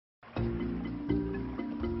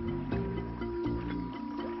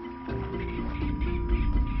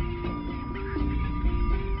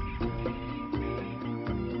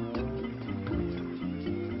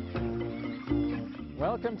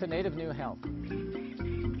Welcome to Native New Health.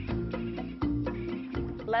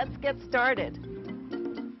 Let's get started.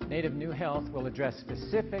 Native New Health will address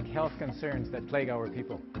specific health concerns that plague our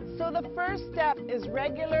people. So the first step is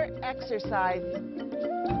regular exercise.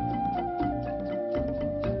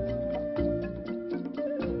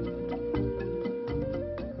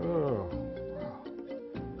 Oh,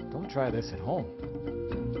 don't try this at home.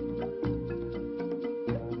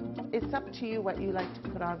 It's up to you what you like to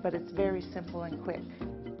put on, but it's very simple and quick.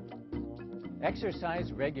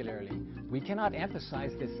 Exercise regularly. We cannot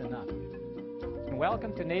emphasize this enough. And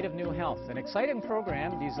welcome to Native New Health, an exciting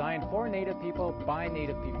program designed for Native people by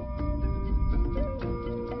Native people.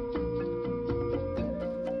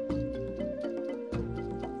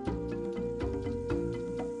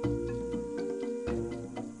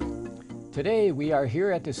 Today we are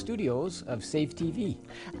here at the studios of Safe TV.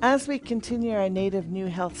 As we continue our Native New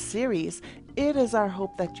Health series, it is our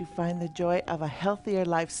hope that you find the joy of a healthier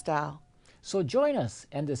lifestyle. So join us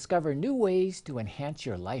and discover new ways to enhance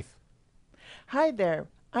your life. Hi there,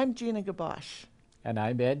 I'm Gina Gabosh. And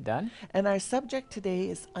I'm Ed Dunn. And our subject today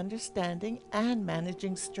is understanding and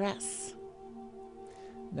managing stress.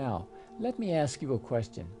 Now, let me ask you a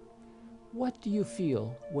question. What do you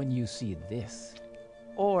feel when you see this?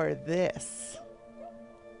 Or this.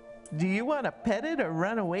 Do you want to pet it or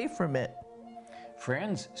run away from it?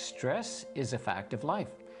 Friends, stress is a fact of life.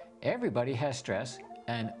 Everybody has stress,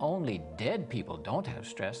 and only dead people don't have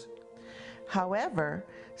stress. However,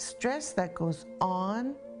 stress that goes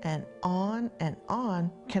on and on and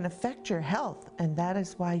on can affect your health, and that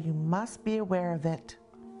is why you must be aware of it.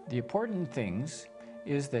 The important things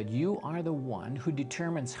is that you are the one who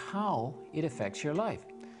determines how it affects your life.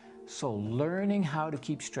 So learning how to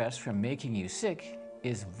keep stress from making you sick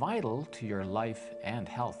is vital to your life and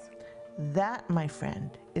health. That, my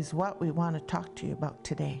friend, is what we want to talk to you about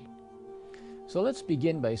today. So let's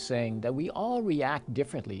begin by saying that we all react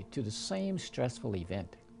differently to the same stressful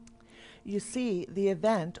event. You see, the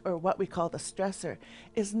event, or what we call the stressor,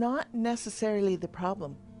 is not necessarily the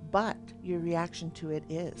problem, but your reaction to it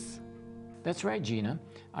is. That's right, Gina.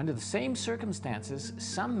 Under the same circumstances,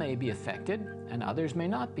 some may be affected and others may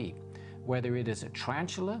not be. Whether it is a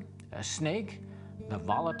tarantula, a snake, the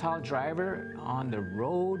volatile driver on the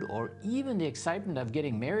road, or even the excitement of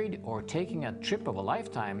getting married or taking a trip of a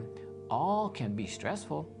lifetime, all can be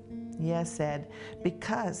stressful. Yes, Ed,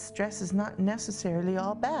 because stress is not necessarily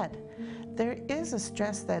all bad. There is a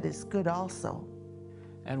stress that is good also.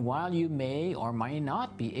 And while you may or may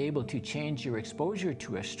not be able to change your exposure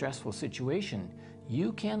to a stressful situation,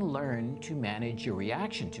 you can learn to manage your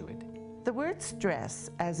reaction to it. The word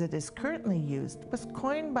stress, as it is currently used, was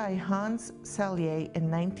coined by Hans Selye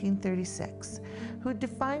in 1936, who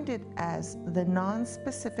defined it as the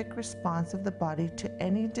non-specific response of the body to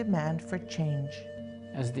any demand for change.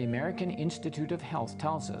 As the American Institute of Health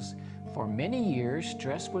tells us, for many years,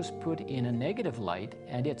 stress was put in a negative light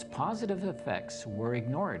and its positive effects were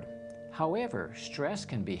ignored. However, stress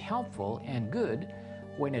can be helpful and good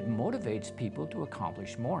when it motivates people to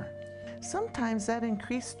accomplish more. Sometimes that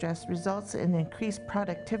increased stress results in increased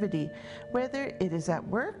productivity, whether it is at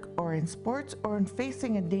work or in sports or in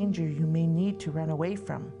facing a danger you may need to run away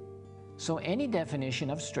from. So any definition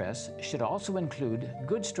of stress should also include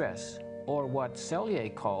good stress, or what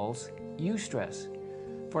Selye calls eustress.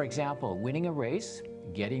 For example, winning a race,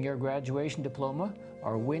 getting your graduation diploma,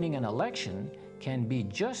 or winning an election can be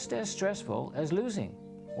just as stressful as losing,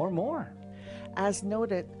 or more. As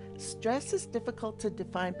noted, stress is difficult to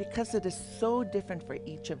define because it is so different for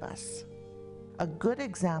each of us. A good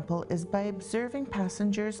example is by observing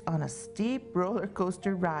passengers on a steep roller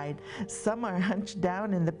coaster ride. Some are hunched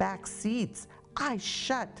down in the back seats, eyes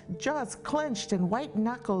shut, jaws clenched and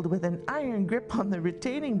white-knuckled with an iron grip on the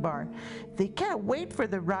retaining bar. They can't wait for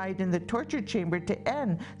the ride in the torture chamber to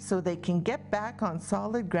end so they can get back on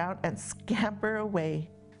solid ground and scamper away.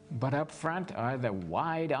 But up front are the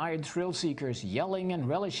wide-eyed thrill-seekers yelling and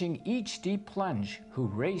relishing each deep plunge who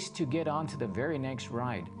race to get onto the very next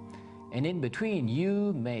ride. And in between,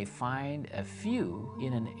 you may find a few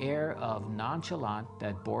in an air of nonchalance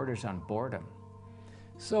that borders on boredom.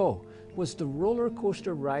 So, was the roller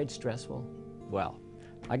coaster ride stressful? Well,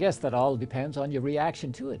 I guess that all depends on your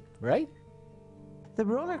reaction to it, right? The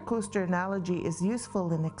roller coaster analogy is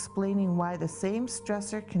useful in explaining why the same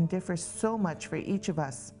stressor can differ so much for each of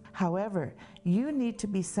us. However, you need to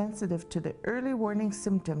be sensitive to the early warning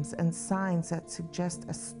symptoms and signs that suggest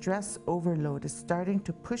a stress overload is starting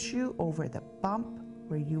to push you over the bump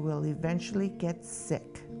where you will eventually get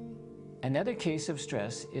sick. Another case of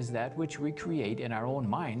stress is that which we create in our own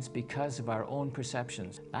minds because of our own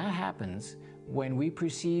perceptions. That happens when we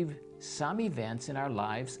perceive some events in our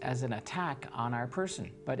lives as an attack on our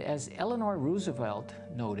person. But as Eleanor Roosevelt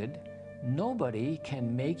noted, nobody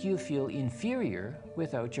can make you feel inferior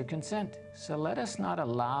without your consent. So let us not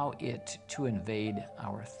allow it to invade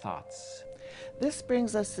our thoughts. This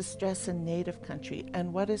brings us to stress in Native country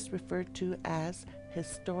and what is referred to as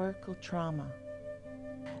historical trauma.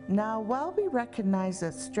 Now, while we recognize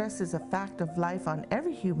that stress is a fact of life on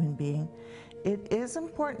every human being, it is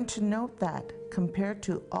important to note that, compared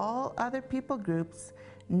to all other people groups,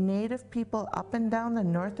 Native people up and down the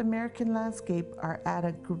North American landscape are at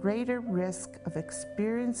a greater risk of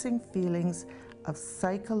experiencing feelings of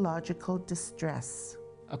psychological distress.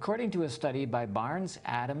 According to a study by Barnes,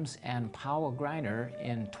 Adams, and Powell Greiner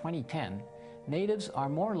in 2010, Natives are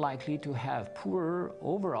more likely to have poorer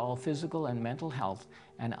overall physical and mental health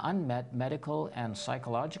and unmet medical and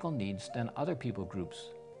psychological needs than other people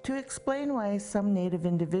groups. To explain why some Native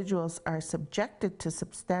individuals are subjected to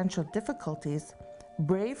substantial difficulties,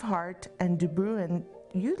 Braveheart and De Bruin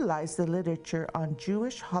utilized the literature on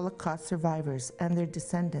Jewish Holocaust survivors and their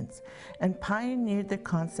descendants and pioneered the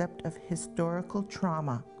concept of historical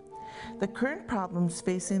trauma. The current problems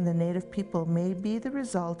facing the Native people may be the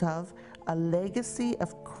result of a legacy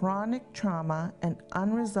of chronic trauma and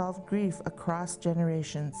unresolved grief across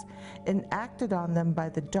generations, enacted on them by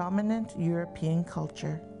the dominant European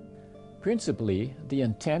culture. Principally, the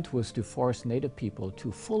intent was to force Native people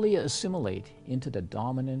to fully assimilate into the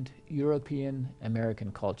dominant European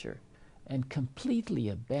American culture and completely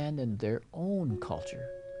abandon their own culture.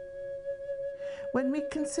 When we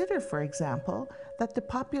consider, for example, that the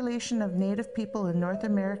population of Native people in North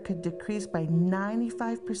America decreased by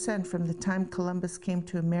 95% from the time Columbus came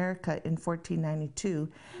to America in 1492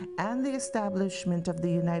 and the establishment of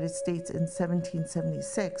the United States in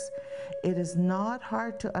 1776, it is not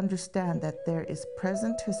hard to understand that there is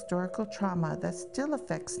present historical trauma that still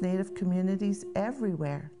affects Native communities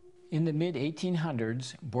everywhere. In the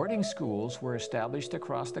mid-1800s, boarding schools were established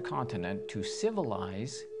across the continent to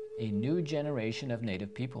civilize a new generation of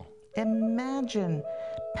Native people. Imagine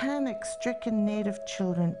panic-stricken Native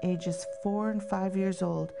children ages 4 and 5 years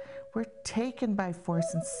old were taken by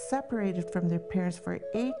force and separated from their parents for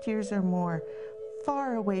 8 years or more,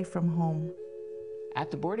 far away from home.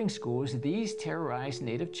 At the boarding schools, these terrorized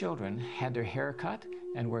Native children had their hair cut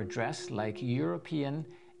and were dressed like European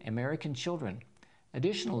American children.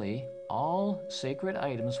 Additionally, all sacred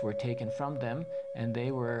items were taken from them and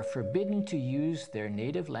they were forbidden to use their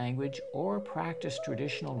native language or practice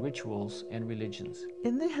traditional rituals and religions.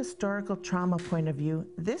 In the historical trauma point of view,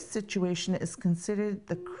 this situation is considered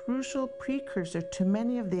the crucial precursor to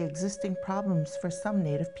many of the existing problems for some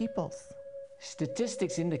Native peoples.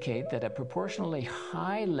 Statistics indicate that a proportionally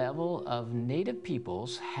high level of Native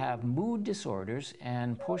peoples have mood disorders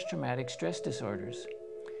and post-traumatic stress disorders.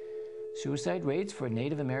 Suicide rates for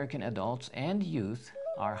Native American adults and youth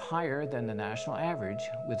are higher than the national average,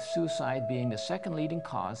 with suicide being the second leading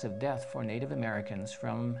cause of death for Native Americans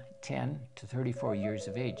from 10 to 34 years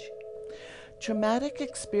of age. Traumatic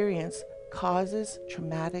experience causes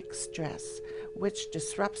traumatic stress, which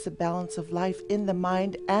disrupts the balance of life in the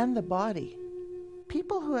mind and the body.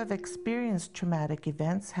 People who have experienced traumatic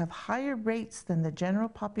events have higher rates than the general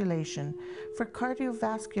population for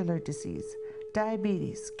cardiovascular disease,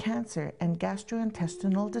 diabetes, cancer, and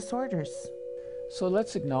gastrointestinal disorders. So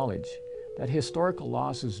let's acknowledge that historical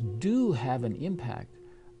losses do have an impact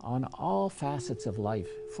on all facets of life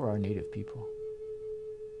for our Native people.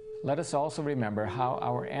 Let us also remember how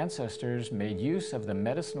our ancestors made use of the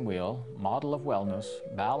medicine wheel, model of wellness,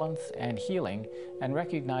 balance, and healing, and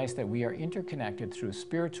recognize that we are interconnected through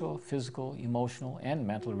spiritual, physical, emotional, and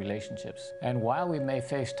mental relationships. And while we may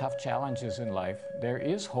face tough challenges in life, there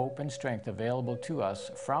is hope and strength available to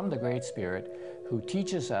us from the Great Spirit, who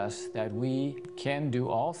teaches us that we can do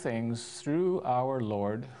all things through our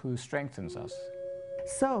Lord who strengthens us.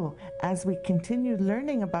 So, as we continue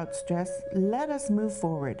learning about stress, let us move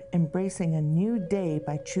forward, embracing a new day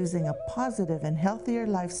by choosing a positive and healthier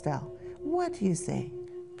lifestyle. What do you say?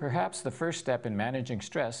 Perhaps the first step in managing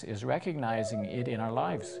stress is recognizing it in our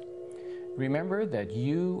lives. Remember that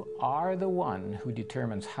you are the one who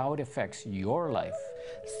determines how it affects your life.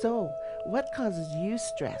 So, what causes you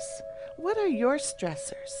stress? What are your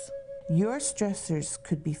stressors? Your stressors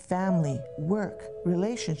could be family, work,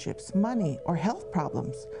 relationships, money, or health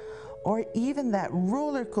problems, or even that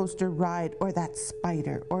roller coaster ride, or that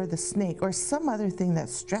spider, or the snake, or some other thing that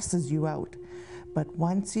stresses you out. But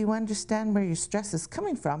once you understand where your stress is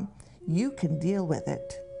coming from, you can deal with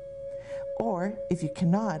it. Or, if you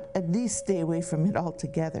cannot, at least stay away from it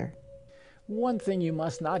altogether. One thing you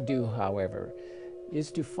must not do, however,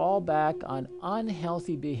 is to fall back on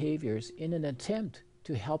unhealthy behaviors in an attempt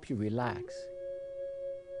to help you relax.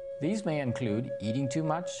 These may include eating too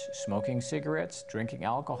much, smoking cigarettes, drinking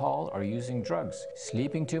alcohol, or using drugs,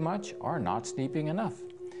 sleeping too much, or not sleeping enough.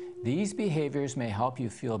 These behaviors may help you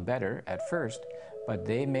feel better at first, but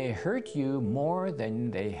they may hurt you more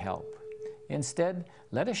than they help. Instead,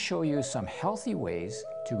 let us show you some healthy ways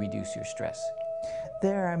to reduce your stress.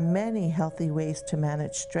 There are many healthy ways to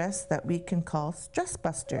manage stress that we can call stress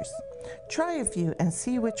busters. Try a few and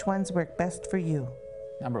see which ones work best for you.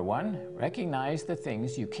 Number 1, recognize the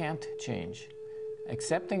things you can't change.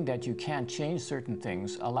 Accepting that you can't change certain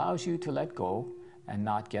things allows you to let go and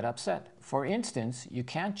not get upset. For instance, you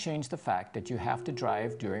can't change the fact that you have to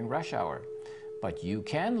drive during rush hour, but you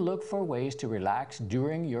can look for ways to relax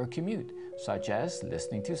during your commute, such as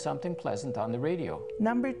listening to something pleasant on the radio.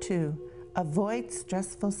 Number 2, avoid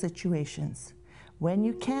stressful situations. When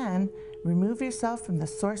you can, remove yourself from the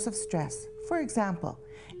source of stress. For example,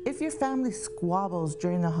 if your family squabbles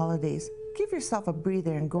during the holidays, give yourself a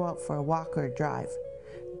breather and go out for a walk or a drive.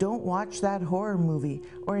 Don't watch that horror movie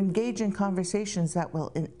or engage in conversations that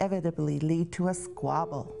will inevitably lead to a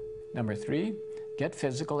squabble. Number 3, get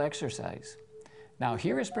physical exercise. Now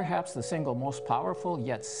here is perhaps the single most powerful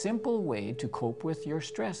yet simple way to cope with your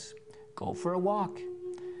stress. Go for a walk.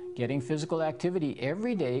 Getting physical activity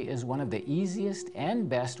every day is one of the easiest and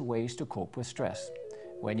best ways to cope with stress.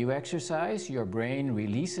 When you exercise, your brain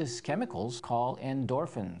releases chemicals called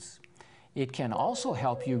endorphins. It can also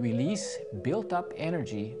help you release built-up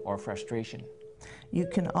energy or frustration. You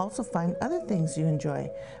can also find other things you enjoy,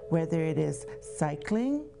 whether it is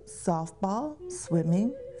cycling, softball,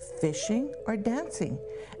 swimming, fishing, or dancing.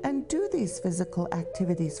 And do these physical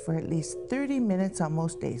activities for at least 30 minutes on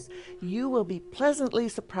most days. You will be pleasantly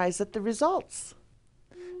surprised at the results.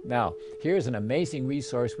 Now, here's an amazing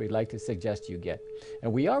resource we'd like to suggest you get.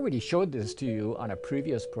 And we already showed this to you on a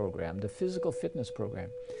previous program, the physical fitness program.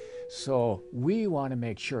 So we want to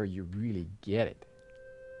make sure you really get it.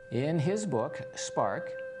 In his book, Spark,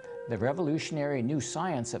 The Revolutionary New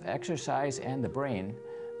Science of Exercise and the Brain,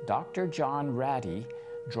 Dr. John Ratey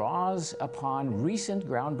draws upon recent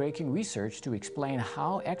groundbreaking research to explain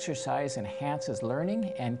how exercise enhances learning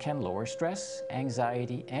and can lower stress,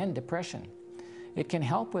 anxiety, and depression. It can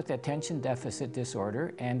help with attention deficit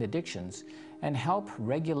disorder and addictions and help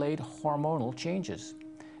regulate hormonal changes.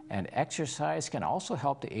 And exercise can also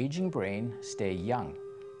help the aging brain stay young.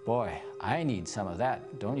 Boy, I need some of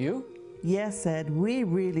that, don't you? Yes, Ed, we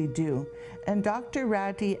really do. And Dr.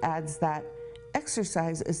 Ratey adds that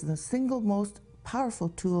exercise is the single most powerful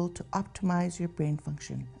tool to optimize your brain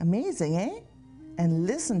function. Amazing, eh? And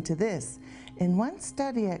listen to this. In one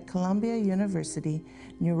study at Columbia University,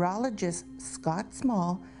 neurologist Scott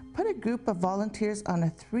Small put a group of volunteers on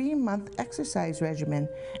a 3-month exercise regimen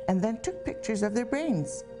and then took pictures of their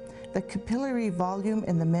brains. The capillary volume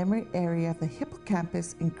in the memory area of the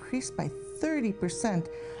hippocampus increased by 30%,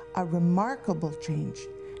 a remarkable change.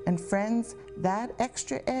 And friends, that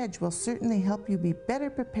extra edge will certainly help you be better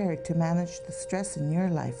prepared to manage the stress in your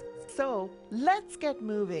life. So let's get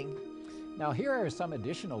moving. Now here are some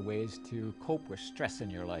additional ways to cope with stress in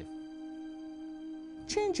your life.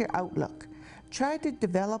 Change your outlook. Try to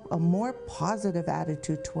develop a more positive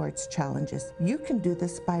attitude towards challenges. You can do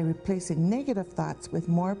this by replacing negative thoughts with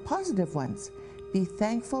more positive ones. Be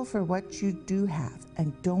thankful for what you do have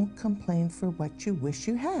and don't complain for what you wish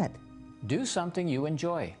you had. Do something you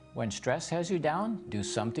enjoy. When stress has you down, do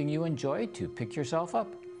something you enjoy to pick yourself up.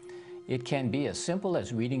 It can be as simple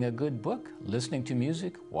as reading a good book, listening to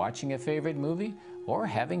music, watching a favorite movie, or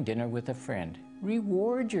having dinner with a friend.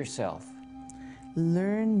 Reward yourself.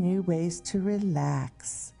 Learn new ways to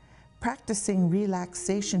relax. Practicing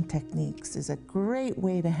relaxation techniques is a great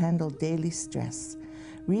way to handle daily stress.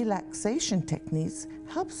 Relaxation techniques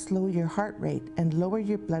help slow your heart rate and lower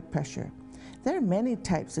your blood pressure. There are many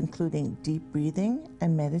types, including deep breathing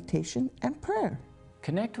and meditation and prayer.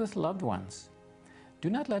 Connect with loved ones. Do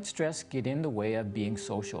not let stress get in the way of being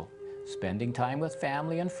social. Spending time with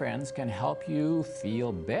family and friends can help you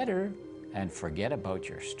feel better and forget about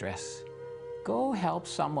your stress. Go help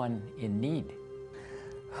someone in need.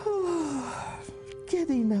 Get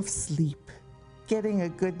enough sleep. Getting a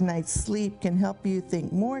good night's sleep can help you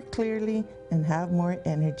think more clearly and have more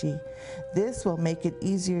energy. This will make it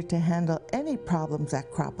easier to handle any problems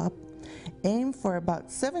that crop up. Aim for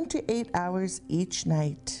about 7 to 8 hours each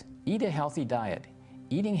night. Eat a healthy diet.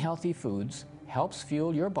 Eating healthy foods helps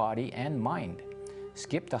fuel your body and mind.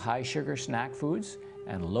 Skip the high-sugar snack foods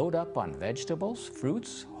and load up on vegetables,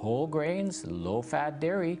 fruits, whole grains, low-fat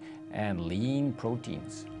dairy, and lean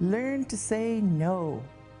proteins. Learn to say no.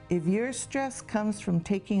 If your stress comes from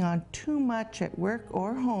taking on too much at work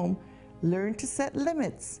or home, learn to set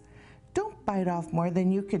limits. Don't bite off more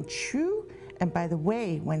than you can chew. And by the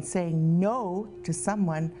way, when saying no to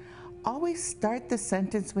someone, always start the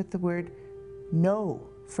sentence with the word no.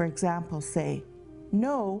 For example, say,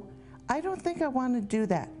 "No, I don't think I want to do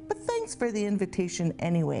that, but thanks for the invitation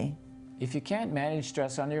anyway." If you can't manage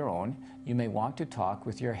stress on your own, you may want to talk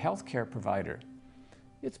with your healthcare provider.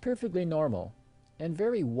 It's perfectly normal and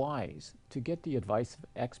very wise to get the advice of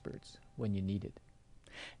experts when you need it.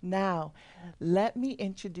 Now, let me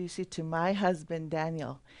introduce you to my husband,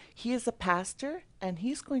 Daniel. He is a pastor, and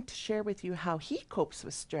he's going to share with you how he copes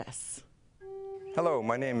with stress. Hello,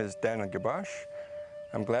 my name is Daniel Gabosh.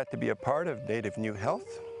 I'm glad to be a part of Native New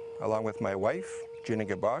Health, along with my wife, Gina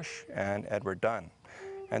Gabosh, and Edward Dunn.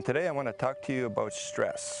 And today I want to talk to you about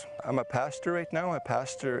stress. I'm a pastor right now. I'm a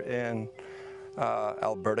pastor in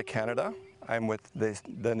Alberta, Canada. I'm with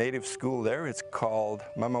the native school there. It's called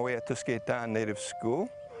Mamaweatusketan Native School.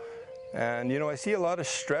 And you know, I see a lot of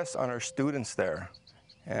stress on our students there.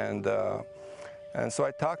 And so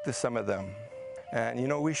I talked to some of them. And you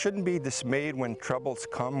know, we shouldn't be dismayed when troubles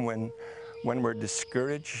come, when we're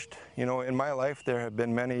discouraged. You know, in my life there have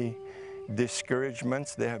been many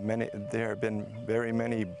discouragements. There have been very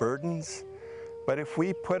many burdens. But if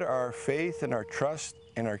we put our faith and our trust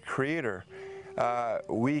in our Creator,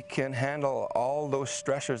 we can handle all those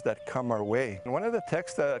stressors that come our way. And one of the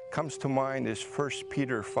texts that comes to mind is 1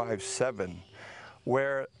 Peter 5:7,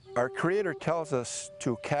 where our Creator tells us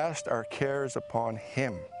to cast our cares upon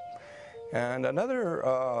Him. And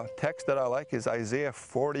another text that I like is Isaiah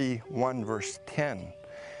 41 verse 10.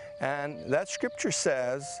 And that scripture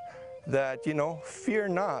says that, you know, fear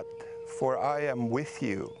not, for I am with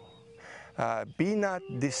you. Be not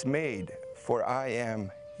dismayed, for I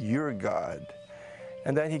am your God.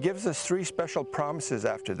 And then he gives us three special promises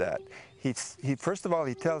after that. First of all,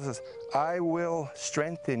 he tells us, I will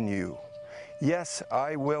strengthen you. Yes,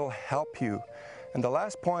 I will help you. And the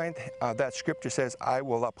last point that scripture says, I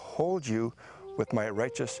will uphold you with my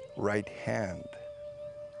righteous right hand.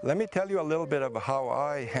 Let me tell you a little bit of how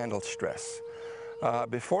I handled stress.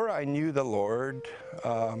 Before I knew the Lord,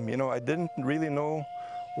 you know, I didn't really know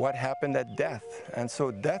what happened at death. And so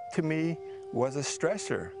death to me was a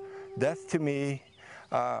stressor. Death to me,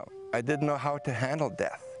 I didn't know how to handle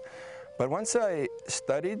death. But once I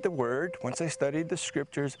studied the Word, once I studied the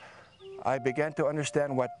Scriptures, I began to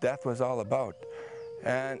understand what death was all about.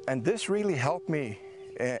 And this really helped me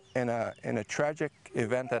in a tragic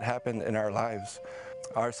event that happened in our lives.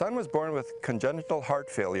 Our son was born with congenital heart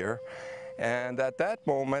failure, and at that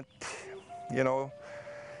moment, you know,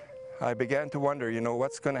 I began to wonder, you know,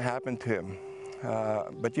 what's going to happen to him.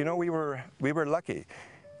 But you know, we were lucky.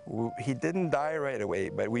 He didn't die right away,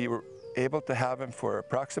 but we were able to have him for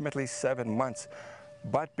approximately 7 months.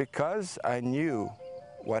 But because I knew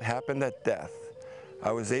what happened at death,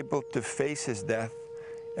 I was able to face his death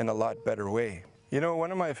in a lot better way. You know,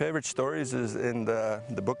 one of my favorite stories is in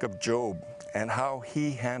the book of Job and how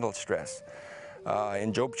he handled stress.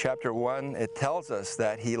 In Job chapter 1, it tells us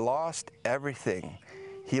that he lost everything.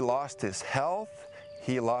 He lost his health,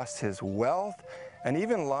 he lost his wealth, and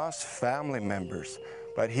even lost family members.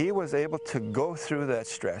 But he was able to go through that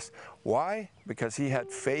stress. Why? Because he had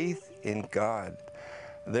faith in God.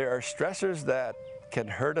 There are stressors that can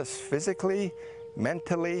hurt us physically,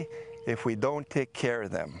 mentally, if we don't take care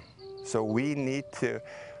of them. So we need to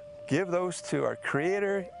give those to our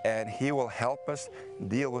Creator, and He will help us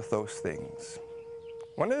deal with those things.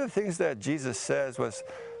 One of the things that Jesus says was,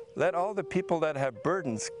 let all the people that have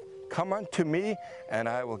burdens come unto me, and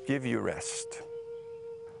I will give you rest.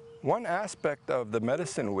 One aspect of the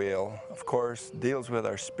medicine wheel, of course, deals with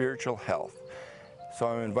our spiritual health. So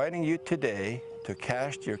I'm inviting you today to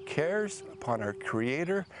cast your cares upon our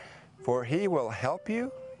Creator, for He will help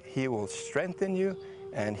you, He will strengthen you,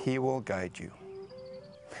 and He will guide you.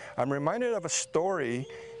 I'm reminded of a story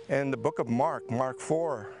in the book of Mark, Mark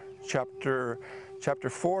 4, chapter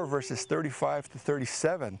 4, verses 35 to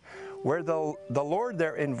 37, where the Lord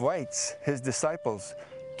there invites His disciples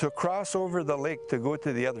to cross over the lake to go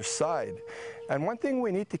to the other side. And one thing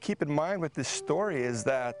we need to keep in mind with this story is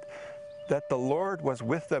that the Lord was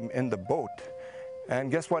with them in the boat. And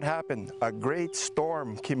guess what happened? A great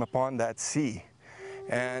storm came upon that sea.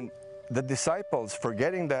 And the disciples,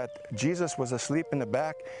 forgetting that Jesus was asleep in the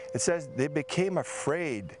back, it says they became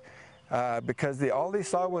afraid because all they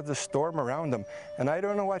saw was the storm around them. And I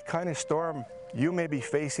don't know what kind of storm you may be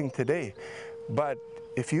facing today, but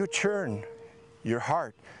if you turn your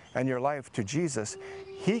heart and your life to Jesus,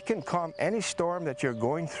 He can calm any storm that you're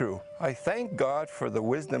going through. I thank God for the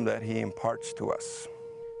wisdom that He imparts to us.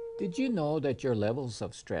 Did you know that your levels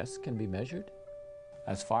of stress can be measured?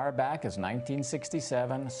 As far back as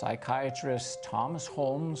 1967, psychiatrists Thomas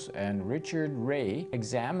Holmes and Richard Ray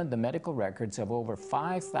examined the medical records of over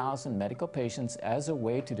 5,000 medical patients as a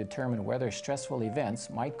way to determine whether stressful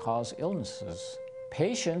events might cause illnesses.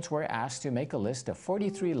 Patients were asked to make a list of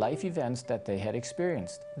 43 life events that they had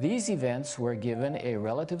experienced. These events were given a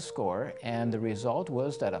relative score, and the result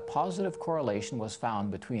was that a positive correlation was found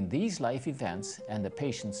between these life events and the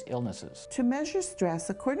patient's illnesses. To measure stress,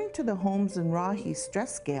 according to the Holmes and Rahe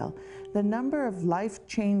stress scale, the number of life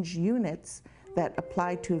change units that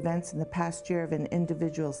apply to events in the past year of an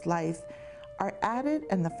individual's life are added,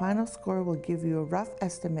 and the final score will give you a rough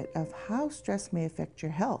estimate of how stress may affect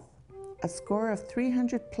your health. A score of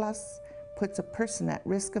 300 plus puts a person at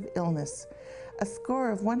risk of illness. A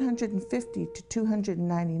score of 150 to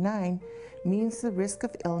 299 means the risk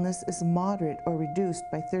of illness is moderate or reduced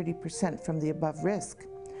by 30% from the above risk.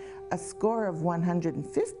 A score of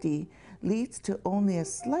 150 leads to only a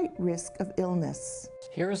slight risk of illness.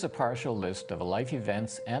 Here is a partial list of life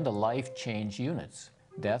events and the life change units.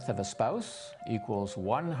 Death of a spouse equals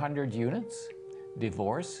 100 units.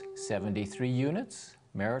 Divorce, 73 units.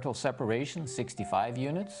 Marital separation, 65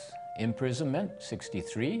 units. Imprisonment,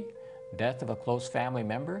 63. Death of a close family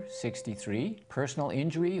member, 63. Personal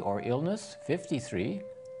injury or illness, 53.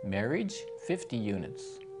 Marriage, 50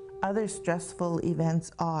 units. Other stressful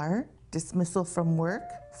events are dismissal from work,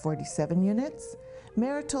 47 units.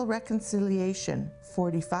 Marital reconciliation,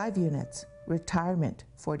 45 units. Retirement,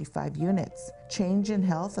 45 units. Change in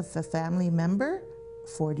health of a family member,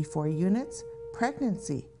 44 units.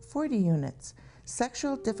 Pregnancy, 40 units.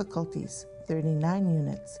 Sexual difficulties, 39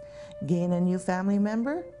 units. Gain a new family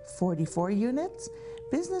member, 44 units.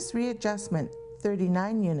 Business readjustment,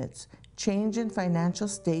 39 units. Change in financial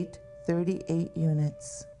state, 38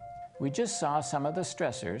 units. We just saw some of the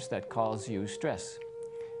stressors that cause you stress.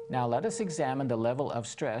 Now let us examine the level of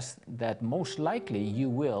stress that most likely you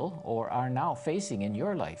will or are now facing in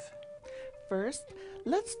your life. First,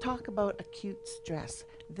 let's talk about acute stress.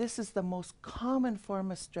 This is the most common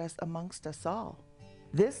form of stress amongst us all.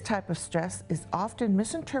 This type of stress is often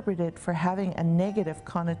misinterpreted for having a negative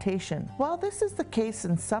connotation. While this is the case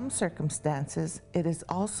in some circumstances, it is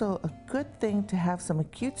also a good thing to have some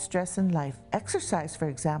acute stress in life. Exercise, for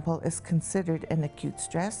example, is considered an acute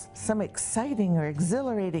stress. Some exciting or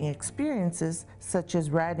exhilarating experiences, such as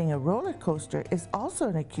riding a roller coaster, is also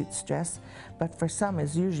an acute stress, but for some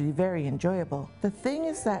is usually very enjoyable. The thing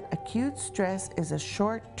is that acute stress is a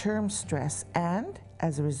short-term stress and,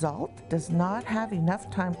 as a result, does not have enough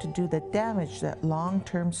time to do the damage that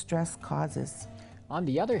long-term stress causes. On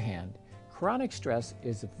the other hand, chronic stress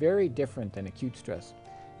is very different than acute stress.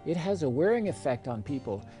 It has a wearing effect on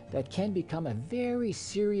people that can become a very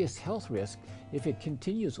serious health risk if it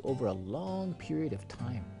continues over a long period of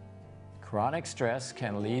time. Chronic stress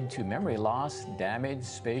can lead to memory loss, damaged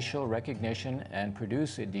spatial recognition, and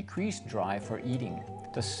produce a decreased drive for eating.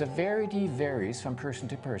 The severity varies from person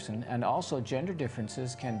to person, and also gender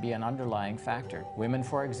differences can be an underlying factor. Women,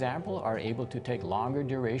 for example, are able to take longer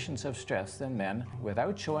durations of stress than men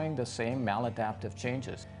without showing the same maladaptive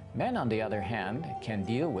changes. Men, on the other hand, can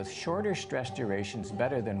deal with shorter stress durations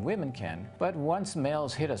better than women can, but once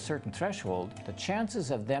males hit a certain threshold, the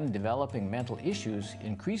chances of them developing mental issues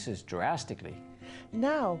increases drastically.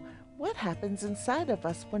 Now, what happens inside of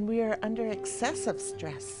us when we are under excessive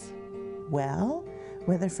stress? Well,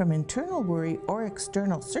 whether from internal worry or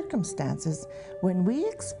external circumstances, when we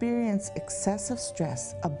experience excessive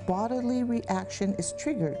stress, a bodily reaction is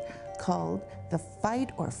triggered called the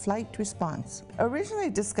fight or flight response. Originally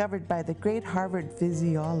discovered by the great Harvard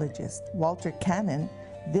physiologist Walter Cannon,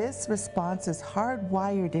 this response is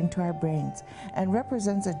hardwired into our brains and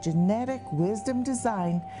represents a genetic wisdom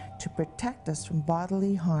designed to protect us from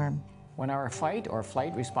bodily harm. When our fight or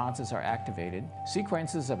flight responses are activated,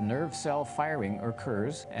 sequences of nerve cell firing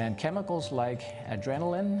occurs, and chemicals like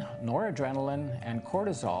adrenaline, noradrenaline, and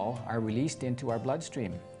cortisol are released into our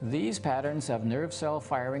bloodstream. These patterns of nerve cell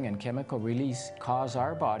firing and chemical release cause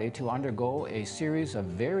our body to undergo a series of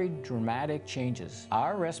very dramatic changes.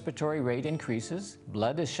 Our respiratory rate increases,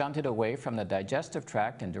 blood is shunted away from the digestive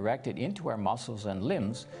tract and directed into our muscles and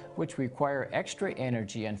limbs, which require extra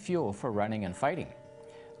energy and fuel for running and fighting.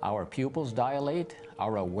 Our pupils dilate,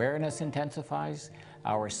 our awareness intensifies,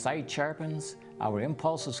 our sight sharpens, our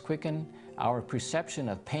impulses quicken, our perception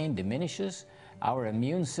of pain diminishes, our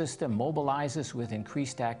immune system mobilizes with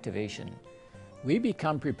increased activation. We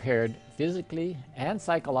become prepared physically and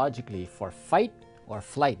psychologically for fight or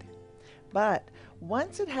flight. But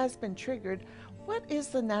once it has been triggered, what is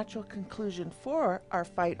the natural conclusion for our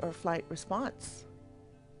fight or flight response?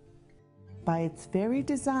 By its very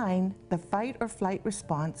design, the fight or flight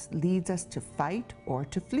response leads us to fight or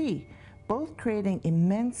to flee, both creating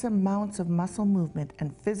immense amounts of muscle movement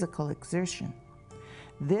and physical exertion.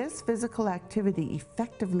 This physical activity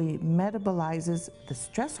effectively metabolizes the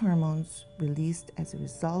stress hormones released as a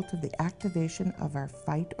result of the activation of our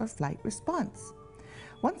fight or flight response.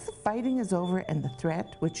 Once the fighting is over and the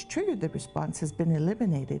threat, which triggered the response, has been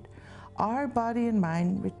eliminated, our body and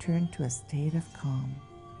mind return to a state of calm.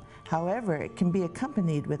 However, it can be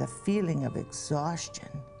accompanied with a feeling of exhaustion.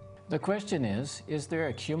 The question is there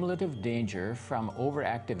a cumulative danger from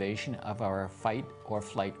overactivation of our fight or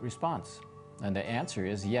flight response? And the answer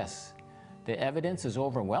is yes. The evidence is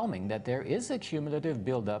overwhelming that there is a cumulative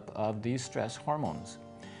buildup of these stress hormones.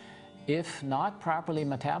 If not properly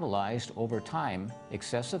metabolized over time,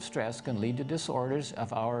 excessive stress can lead to disorders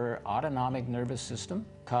of our autonomic nervous system,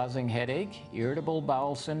 causing headache, irritable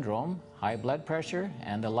bowel syndrome, high blood pressure,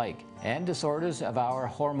 and the like, and disorders of our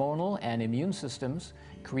hormonal and immune systems,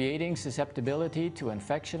 creating susceptibility to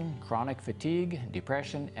infection, chronic fatigue,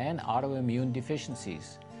 depression, and autoimmune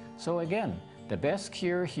deficiencies. So again, the best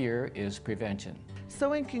cure here is prevention.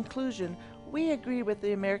 So in conclusion, we agree with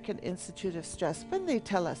the American Institute of Stress when they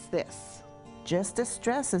tell us this. Just as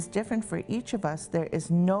stress is different for each of us, there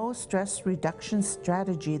is no stress reduction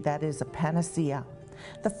strategy that is a panacea.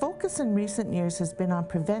 The focus in recent years has been on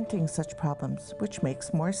preventing such problems, which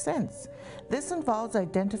makes more sense. This involves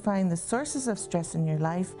identifying the sources of stress in your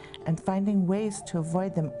life and finding ways to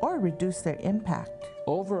avoid them or reduce their impact.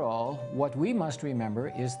 Overall, what we must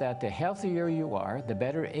remember is that the healthier you are, the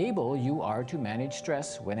better able you are to manage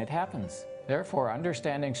stress when it happens. Therefore,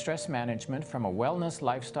 understanding stress management from a wellness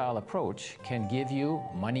lifestyle approach can give you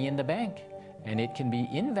money in the bank, and it can be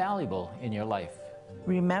invaluable in your life.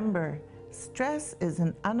 Remember, stress is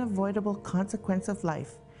an unavoidable consequence of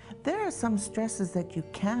life. There are some stresses that you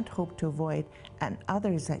can't hope to avoid and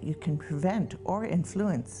others that you can prevent or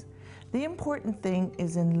influence. The important thing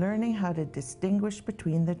is in learning how to distinguish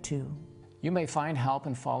between the two. You may find help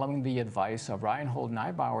in following the advice of Reinhold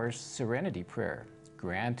Niebuhr's Serenity Prayer.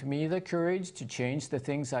 Grant me the courage to change the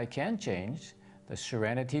things I can change, the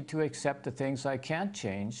serenity to accept the things I can't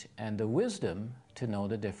change, and the wisdom to know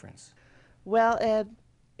the difference. Well, Ed,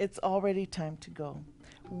 it's already time to go.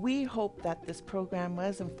 We hope that this program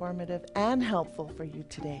was informative and helpful for you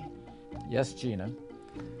today. Yes, Gina.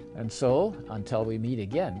 And so, until we meet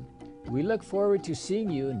again, we look forward to seeing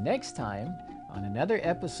you next time on another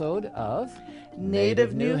episode of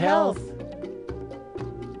Native New Health.